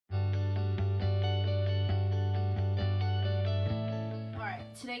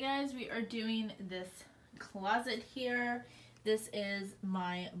Today guys, we are doing this closet here. This is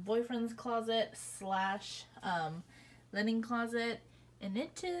my boyfriend's closet slash linen closet, and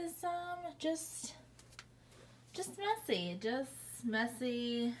it is just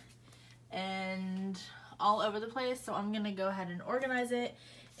messy and all over the place. So I'm gonna go ahead and organize it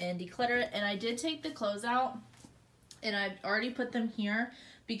and declutter it. And I did take the clothes out and I've already put them here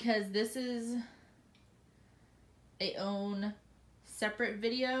because this is a own separate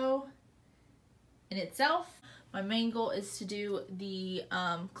video in itself. My main goal is to do the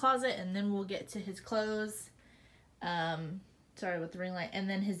closet, and then we'll get to his clothes, sorry with the ring light, and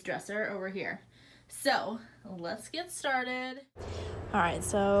then his dresser over here. So let's get started. Alright,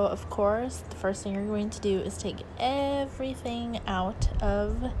 so of course the first thing you're going to do is take everything out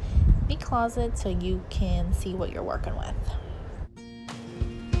of the closet so you can see what you're working with.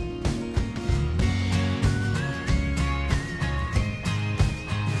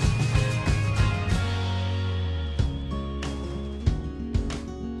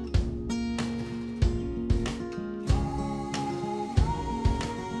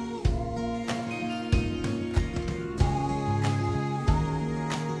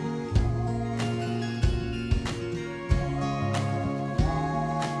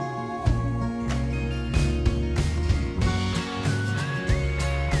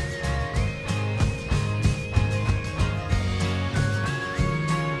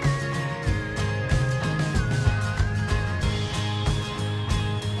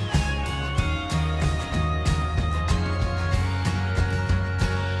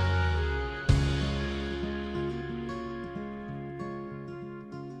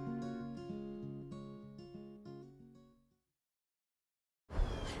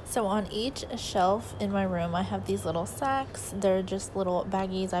 So on each shelf in my room, I have these little sacks. They're just little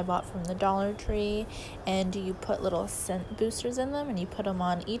baggies I bought from the Dollar Tree, and you put little scent boosters in them, and you put them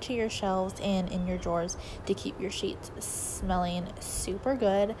on each of your shelves and in your drawers to keep your sheets smelling super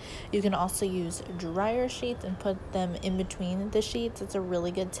good. You can also use dryer sheets and put them in between the sheets. It's a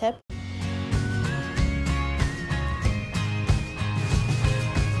really good tip.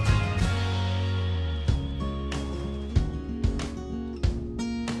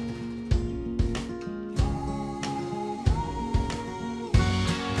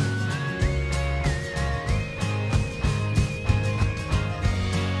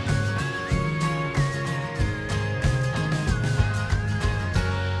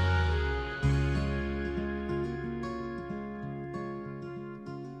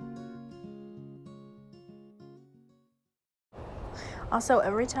 Also,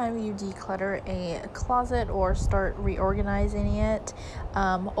 every time you declutter a closet or start reorganizing it,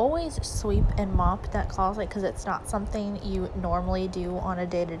 always sweep and mop that closet because it's not something you normally do on a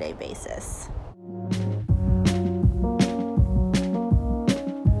day-to-day basis.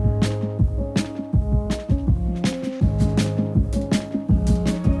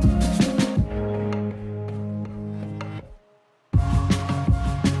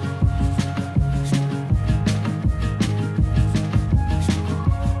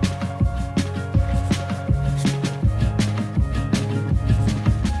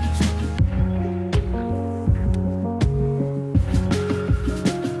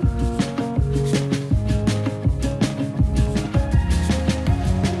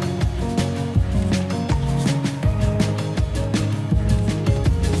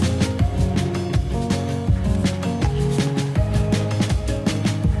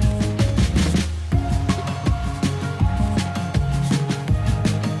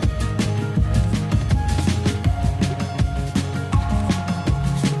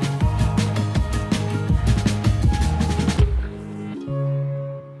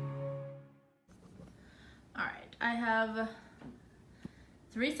 I have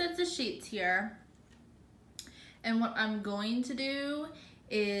 3 sets of sheets here, and what I'm going to do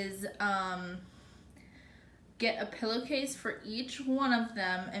is get a pillowcase for each one of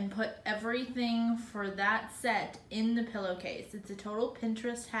them and put everything for that set in the pillowcase. It's a total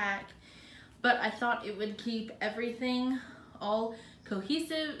Pinterest hack, but I thought it would keep everything all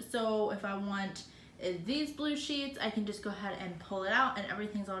cohesive. So if I want these blue sheets, I can just go ahead and pull it out and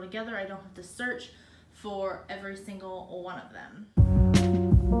everything's all together. I don't have to search for every single one of them.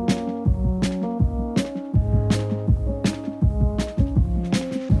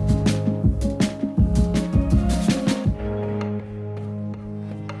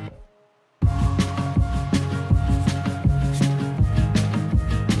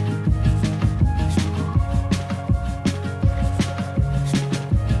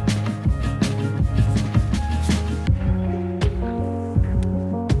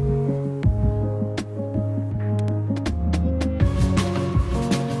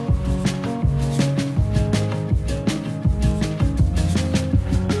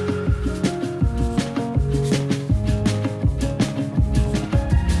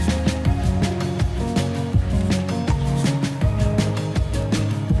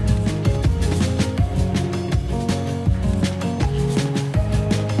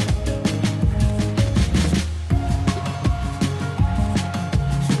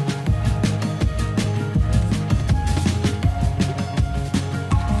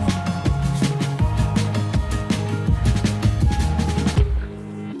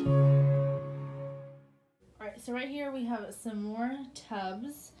 have some more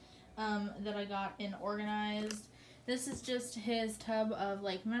tubs that I got in organized. This is just his tub of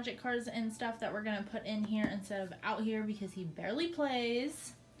like magic cards and stuff that we're gonna put in here instead of out here because he barely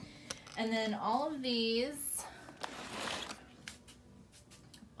plays. And then all of these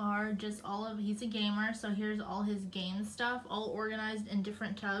are just all of, he's a gamer, so here's all his game stuff, all organized in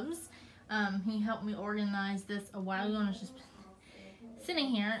different tubs. He helped me organize this a while ago and it's just sitting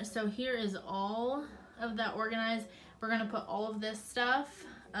here. So here is all of that organized. We're gonna put all of this stuff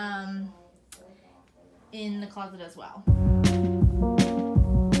in the closet as well.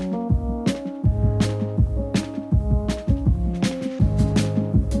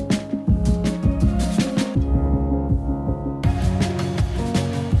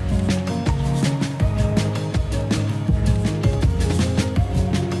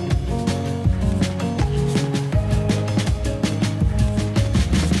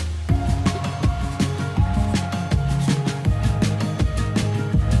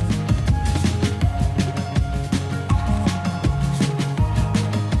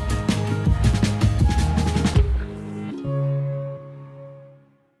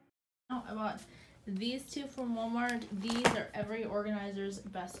 These two from Walmart. These are every organizer's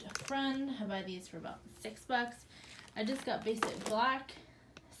best friend. I buy these for about $6. I just got basic black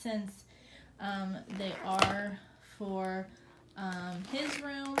since they are for his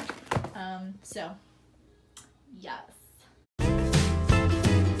room. So yes.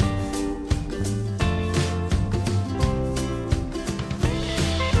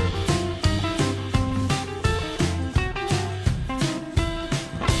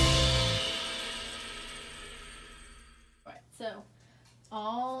 So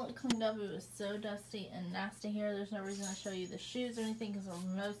all cleaned up. It was so dusty and nasty here. There's no reason to show you the shoes or anything because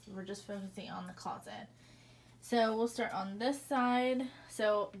we're just focusing on the closet. So we'll start on this side.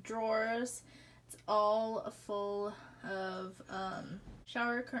 So drawers, it's all full of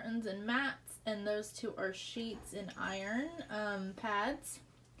shower curtains and mats, and those two are sheets and iron pads.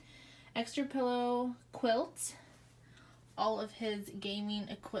 Extra pillow, quilt, all of his gaming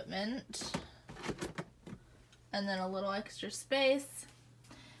equipment, and then a little extra space.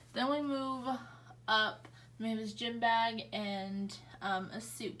 Then we move up, we have his gym bag and a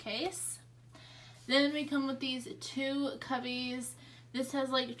suitcase. Then we come with these two cubbies. This has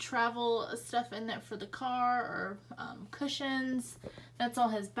like travel stuff in there for the car or cushions. That's all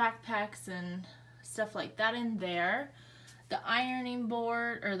his backpacks and stuff like that in there. The ironing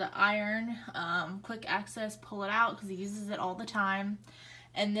board, or the iron, quick access, pull it out because he uses it all the time.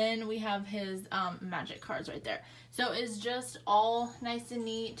 And then we have his magic cards right there. So it's just all nice and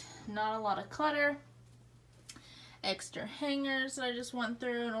neat, not a lot of clutter. Extra hangers that I just went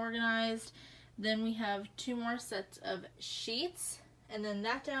through and organized. Then we have two more sets of sheets. And then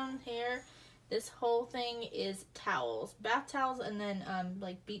that down here, this whole thing is towels. Bath towels, and then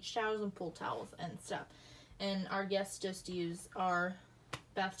like beach towels and pool towels and stuff. And our guests just use our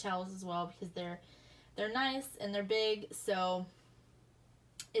bath towels as well because they're nice and they're big, so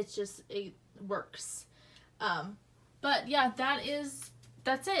it's just, it works. But yeah,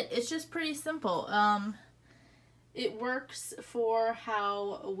 that's it. It's just pretty simple. It works for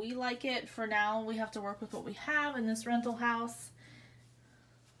how we like it. For now, we have to work with what we have in this rental house.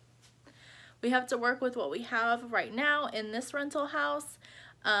 We have to work with what we have right now in this rental house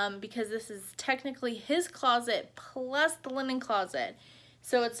because this is technically his closet plus the linen closet.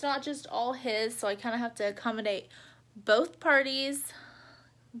 So it's not just all his, so I kind of have to accommodate both parties,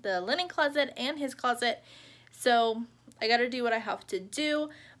 the linen closet and his closet. So I got to do what I have to do.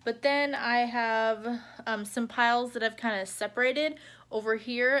 But then I have some piles that I've kind of separated over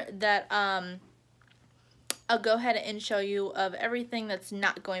here that I'll go ahead and show you of everything that's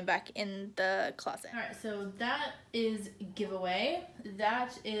not going back in the closet. Alright, so that is giveaway.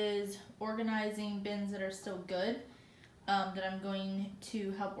 That is organizing bins that are still good that I'm going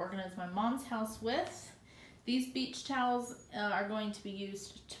to help organize my mom's house with. These beach towels are going to be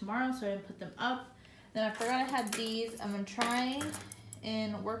used tomorrow, so I didn't put them up. Then I forgot I had these. I'm going to try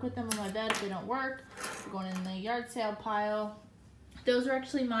and work with them on my bed. If they don't work, they're going in the yard sale pile. Those are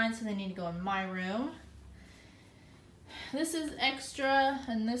actually mine, so they need to go in my room. This is extra,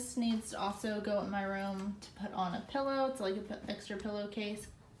 and this needs to also go in my room to put on a pillow. It's like an extra pillowcase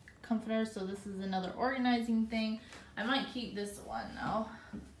comforter, so this is another organizing thing. I might keep this one though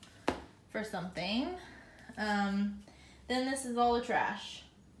for something. Then this is all the trash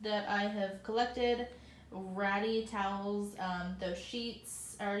that I have collected. Ratty towels, those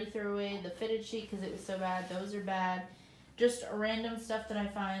sheets I already threw away. The fitted sheet because it was so bad, those are bad. Just random stuff that I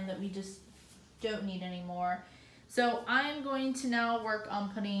find that we just don't need anymore. So I'm going to now work on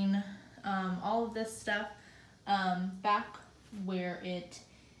putting all of this stuff back where it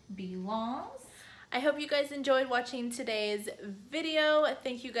belongs. I hope you guys enjoyed watching today's video.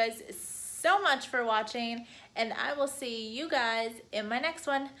 Thank you guys so much for watching, and I will see you guys in my next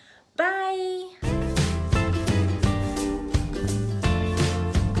one. Bye!